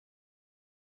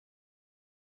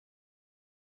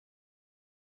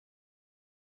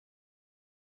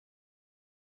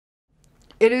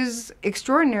It is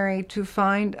extraordinary to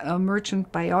find a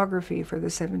merchant biography for the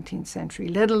 17th century,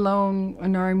 let alone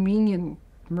an Armenian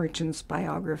merchant's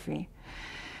biography.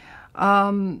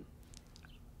 A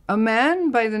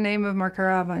man by the name of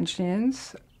Marcara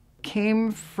Avanchintz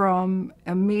came from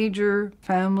a major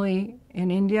family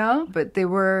in India, but they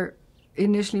were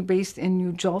initially based in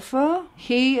New Jaffa.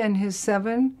 He and his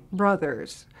 7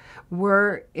 brothers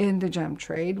were in the gem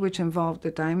trade, which involved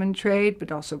the diamond trade, but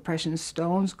also precious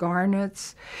stones,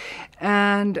 garnets.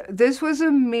 And this was a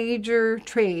major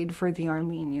trade for the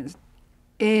Armenians.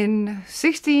 In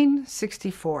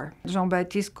 1664,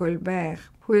 Jean-Baptiste Colbert,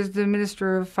 who is the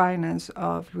Minister of Finance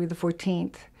of Louis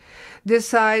XIV,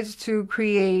 decides to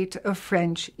create a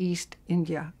French East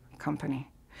India Company.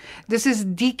 This is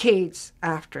decades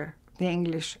after the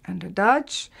English and the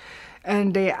Dutch,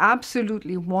 and they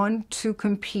absolutely want to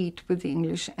compete with the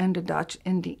English and the Dutch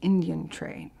in the Indian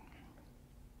trade.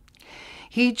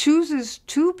 He chooses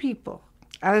 2 people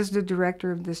as the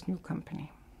director of this new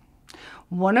company.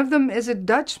 One of them is a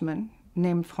Dutchman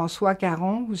named François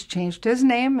Caron, who's changed his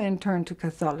name and turned to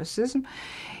Catholicism.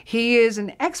 He is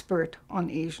an expert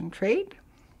on Asian trade.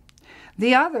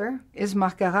 The other is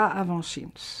Marcara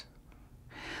Avanchintz.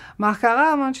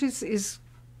 Marcara Avanchintz is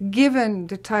given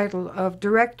the title of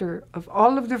director of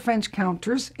all of the French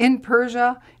counters in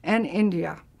Persia and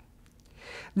India.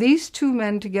 These 2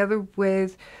 men, together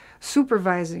with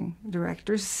supervising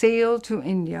directors, sail to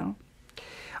India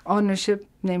on a ship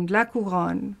named La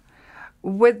Couronne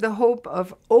with the hope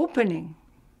of opening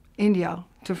India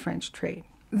to French trade.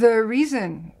 The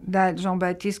reason that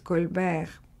Jean-Baptiste Colbert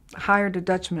hired a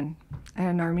Dutchman and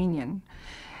an Armenian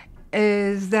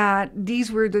is that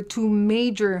these were the 2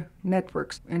 major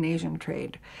networks in Asian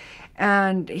trade.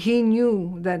 And he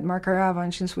knew that Marcara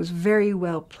Avanchintz was very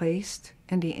well placed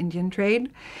in the Indian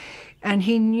trade, and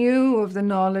he knew of the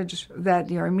knowledge that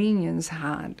the Armenians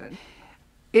had.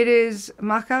 It is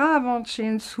Marcara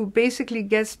Avanchintz who basically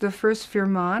gets the first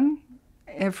firman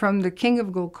from the King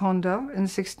of Golconda in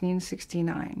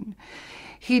 1669.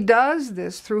 He does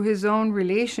this through his own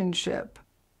relationship.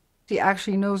 He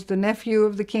actually knows the nephew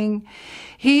of the king.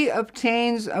 He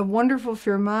obtains a wonderful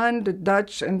firman. The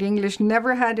Dutch and the English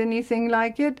never had anything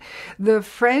like it. The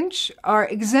French are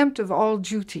exempt of all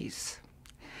duties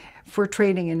for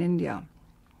trading in India.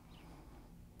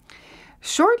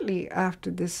 Shortly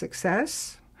after this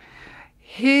success,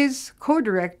 his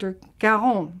co-director,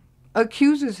 Caron,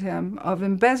 accuses him of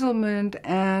embezzlement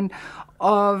and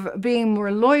of being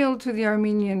more loyal to the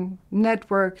Armenian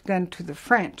network than to the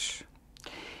French,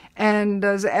 and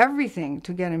does everything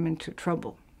to get him into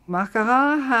trouble.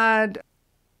 Marcara had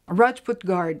Rajput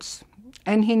guards,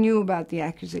 and he knew about the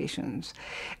accusations.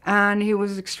 And he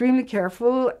was extremely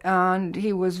careful, and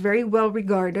he was very well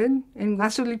regarded in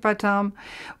Masulipatam,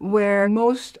 where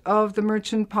most of the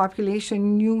merchant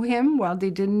population knew him while they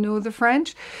didn't know the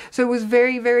French. So it was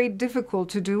very, very difficult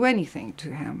to do anything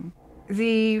to him.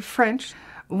 The French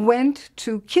went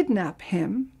to kidnap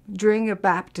him during a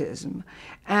baptism,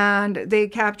 and they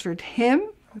captured him,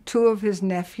 2 of his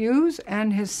nephews,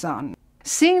 and his son.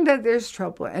 Seeing that there's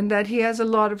trouble and that he has a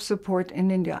lot of support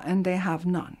in India and they have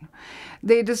none,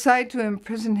 they decide to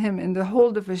imprison him in the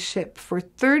hold of a ship. For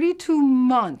 32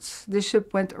 months, the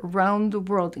ship went around the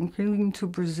world, including to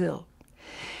Brazil.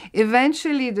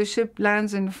 Eventually, the ship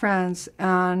lands in France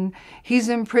and he's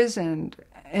imprisoned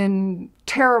in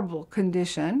terrible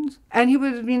conditions. And he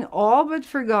would have been all but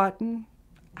forgotten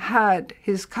had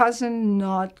his cousin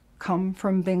not come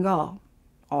from Bengal,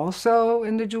 also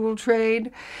in the jewel trade,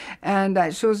 and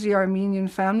that shows the Armenian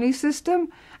family system.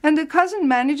 And the cousin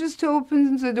manages to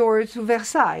open the door to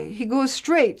Versailles. He goes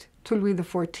straight to Louis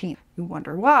XIV. You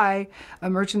wonder why a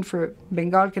merchant for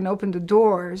Bengal can open the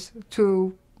doors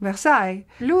to Versailles.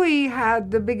 Louis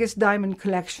had the biggest diamond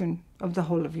collection of the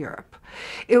whole of Europe.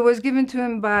 It was given to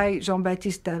him by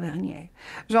Jean-Baptiste Tavernier.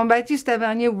 Jean-Baptiste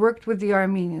Tavernier worked with the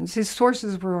Armenians. His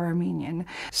sources were Armenian.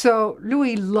 So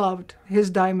Louis loved his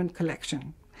diamond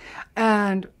collection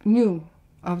and knew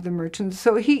of the merchants.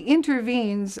 So he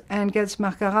intervenes and gets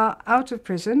Marcara out of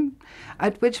prison,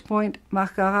 at which point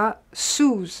Marcara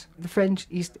sues the French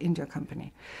East India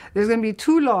Company. There's going to be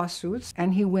 2 lawsuits,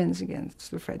 and he wins against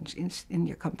the French East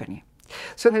India Company.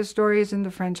 So his story is in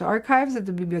the French archives at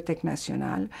the Bibliothèque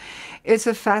Nationale. It's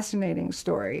a fascinating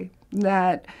story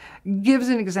that gives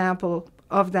an example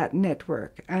of that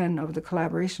network and of the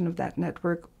collaboration of that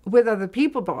network with other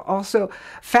people, but also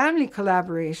family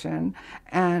collaboration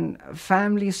and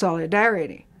family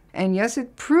solidarity And yes,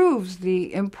 it proves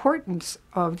the importance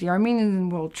of the Armenian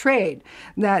world trade,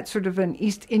 that sort of an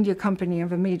East India Company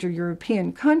of a major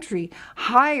European country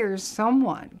hires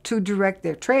someone to direct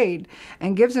their trade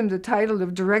and gives him the title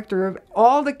of director of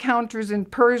all the counters in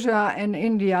Persia and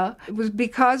India. It was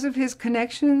because of his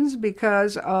connections,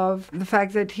 because of the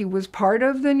fact that he was part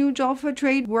of the New Jaffa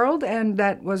trade world, and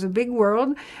that was a big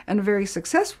world and a very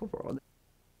successful world.